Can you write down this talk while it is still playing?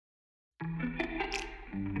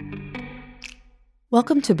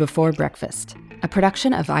Welcome to Before Breakfast, a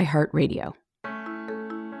production of iHeartRadio.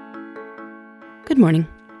 Good morning.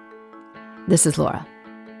 This is Laura.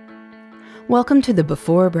 Welcome to the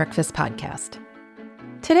Before Breakfast podcast.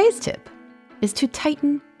 Today's tip is to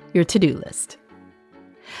tighten your to-do list.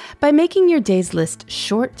 By making your day's list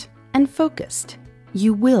short and focused,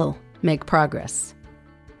 you will make progress.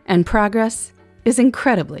 And progress is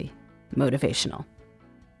incredibly motivational.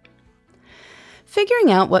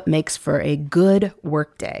 Figuring out what makes for a good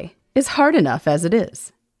workday is hard enough as it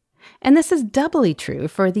is. And this is doubly true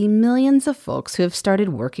for the millions of folks who have started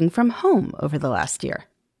working from home over the last year.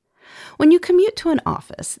 When you commute to an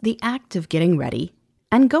office, the act of getting ready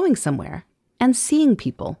and going somewhere and seeing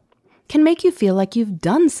people can make you feel like you've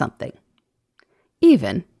done something,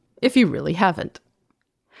 even if you really haven't.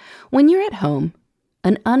 When you're at home,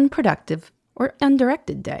 an unproductive or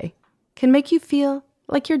undirected day can make you feel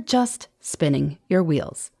like you're just spinning your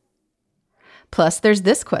wheels. Plus, there's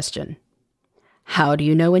this question. How do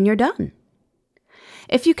you know when you're done?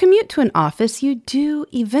 If you commute to an office, you do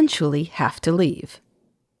eventually have to leave.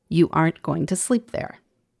 You aren't going to sleep there.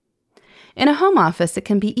 In a home office, it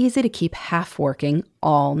can be easy to keep half working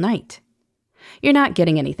all night. You're not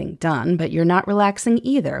getting anything done, but you're not relaxing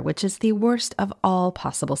either, which is the worst of all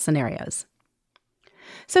possible scenarios.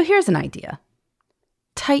 So here's an idea.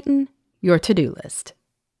 Tighten your to-do list.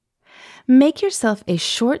 Make yourself a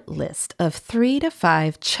short list of 3 to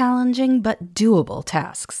 5 challenging but doable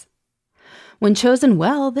tasks. When chosen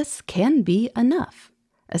well, this can be enough,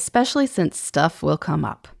 especially since stuff will come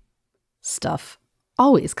up. Stuff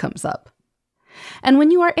always comes up. And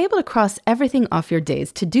when you are able to cross everything off your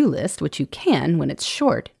day's to-do list, which you can when it's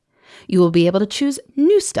short, you will be able to choose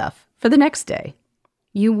new stuff for the next day.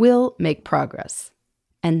 You will make progress,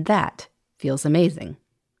 and that feels amazing.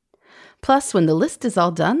 Plus, when the list is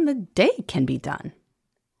all done, the day can be done.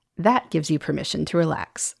 That gives you permission to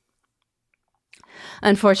relax.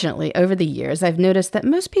 Unfortunately, over the years, I've noticed that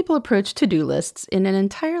most people approach to-do lists in an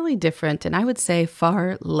entirely different and I would say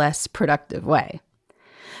far less productive way.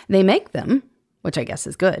 They make them, which I guess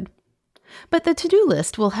is good, but the to-do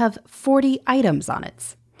list will have 40 items on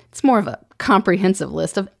it. It's more of a comprehensive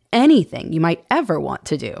list of anything you might ever want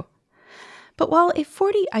to do. But while a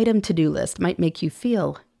 40-item to-do list might make you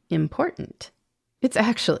feel important, it's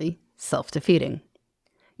actually self-defeating.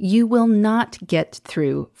 You will not get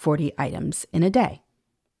through 40 items in a day.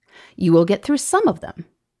 You will get through some of them,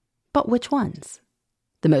 but which ones?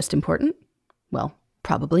 The most important? Well,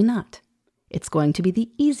 probably not. It's going to be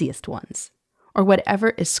the easiest ones, or whatever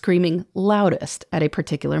is screaming loudest at a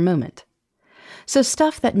particular moment. So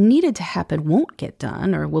stuff that needed to happen won't get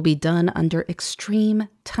done or will be done under extreme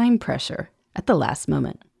time pressure at the last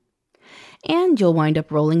moment. And you'll wind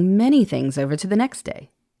up rolling many things over to the next day.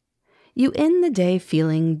 You end the day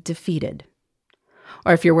feeling defeated.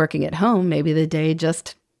 Or if you're working at home, maybe the day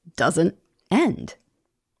just doesn't end.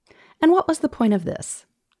 And what was the point of this?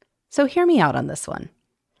 So hear me out on this one.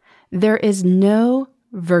 There is no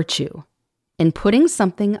virtue in putting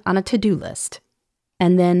something on a to-do list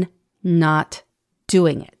and then not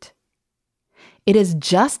doing it. It is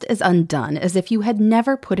just as undone as if you had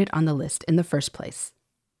never put it on the list in the first place.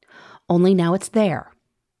 Only now it's there,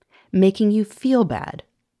 making you feel bad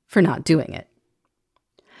for not doing it.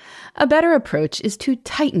 A better approach is to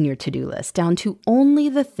tighten your to-do list down to only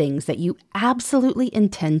the things that you absolutely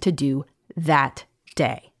intend to do that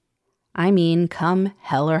day. I mean, come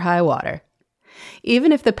hell or high water.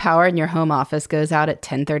 Even if the power in your home office goes out at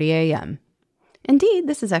 10:30 a.m. Indeed,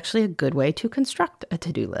 this is actually a good way to construct a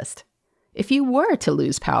to-do list. If you were to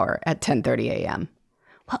lose power at 10:30 a.m.,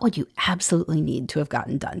 what would you absolutely need to have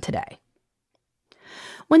gotten done today?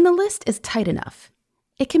 When the list is tight enough,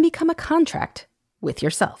 it can become a contract with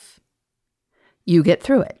yourself. You get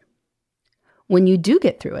through it. When you do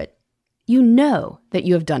get through it, you know that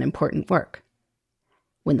you have done important work.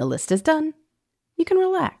 When the list is done, you can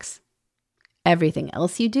relax. Everything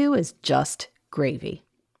else you do is just gravy.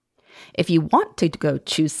 If you want to go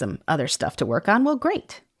choose some other stuff to work on, well,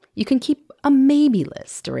 great. You can keep a maybe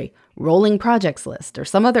list or a rolling projects list or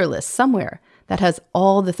some other list somewhere that has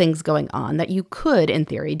all the things going on that you could, in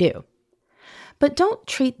theory, do. But don't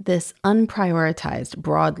treat this unprioritized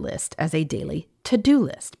broad list as a daily to-do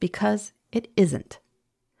list because it isn't.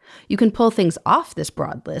 You can pull things off this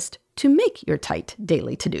broad list to make your tight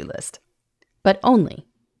daily to-do list, but only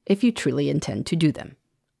if you truly intend to do them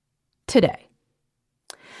today.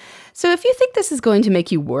 So if you think this is going to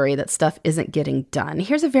make you worry that stuff isn't getting done,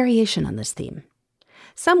 here's a variation on this theme.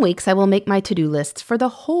 Some weeks I will make my to-do lists for the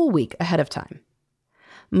whole week ahead of time.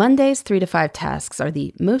 Monday's 3 to 5 tasks are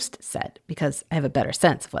the most set because I have a better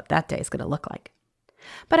sense of what that day is going to look like.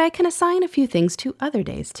 But I can assign a few things to other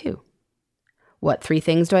days too. What 3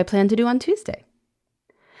 things do I plan to do on Tuesday?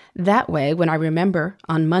 That way, when I remember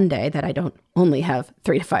on Monday that I don't only have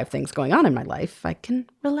 3 to 5 things going on in my life, I can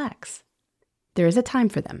relax. There is a time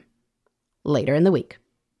for them. Later in the week.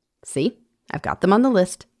 See, I've got them on the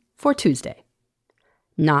list for Tuesday.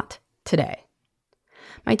 Not today.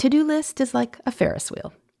 My to-do list is like a Ferris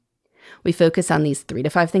wheel. We focus on these 3 to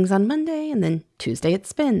 5 things on Monday, and then Tuesday it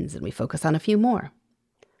spins, and we focus on a few more.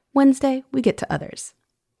 Wednesday, we get to others.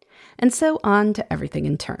 And so on to everything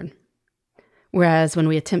in turn. Whereas when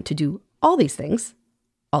we attempt to do all these things,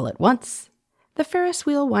 all at once, the Ferris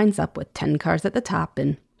wheel winds up with 10 cars at the top,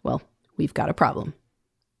 and, well, we've got a problem.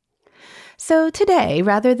 So today,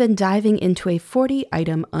 rather than diving into a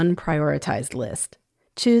 40-item unprioritized list,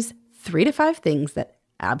 choose 3 to 5 things that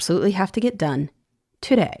absolutely have to get done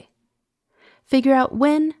today. Figure out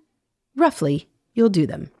when, roughly, you'll do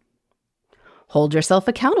them. Hold yourself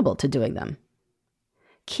accountable to doing them.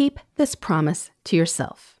 Keep this promise to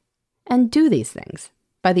yourself and do these things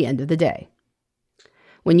by the end of the day.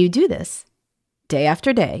 When you do this, day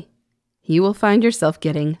after day, you will find yourself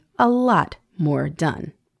getting a lot more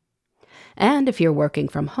done. And if you're working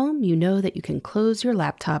from home, you know that you can close your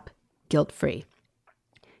laptop guilt-free.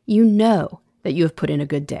 You know that you have put in a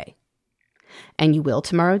good day. And you will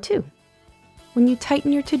tomorrow too, when you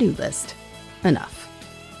tighten your to-do list enough.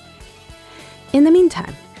 In the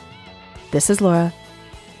meantime, this is Laura.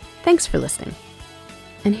 Thanks for listening.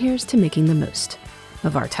 And here's to making the most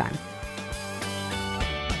of our time.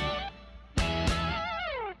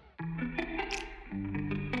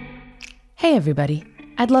 Hey everybody,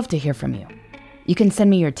 I'd love to hear from you. You can send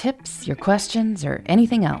me your tips, your questions, or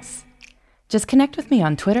anything else. Just connect with me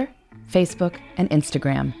on Twitter, Facebook, and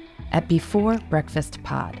Instagram at Before Breakfast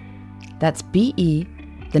Pod. That's BE,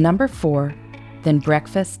 the number 4, then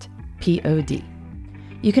breakfast, POD.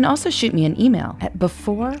 You can also shoot me an email at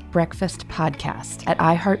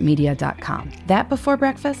beforebreakfastpodcast@iheartmedia.com. That Before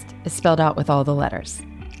Breakfast is spelled out with all the letters.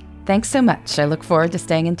 Thanks so much. I look forward to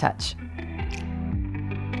staying in touch.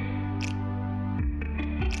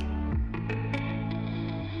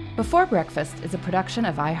 Before Breakfast is a production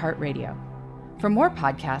of iHeartRadio. For more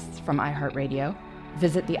podcasts from iHeartRadio,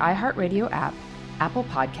 visit the iHeartRadio app, Apple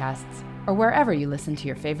Podcasts, or wherever you listen to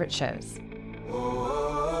your favorite shows.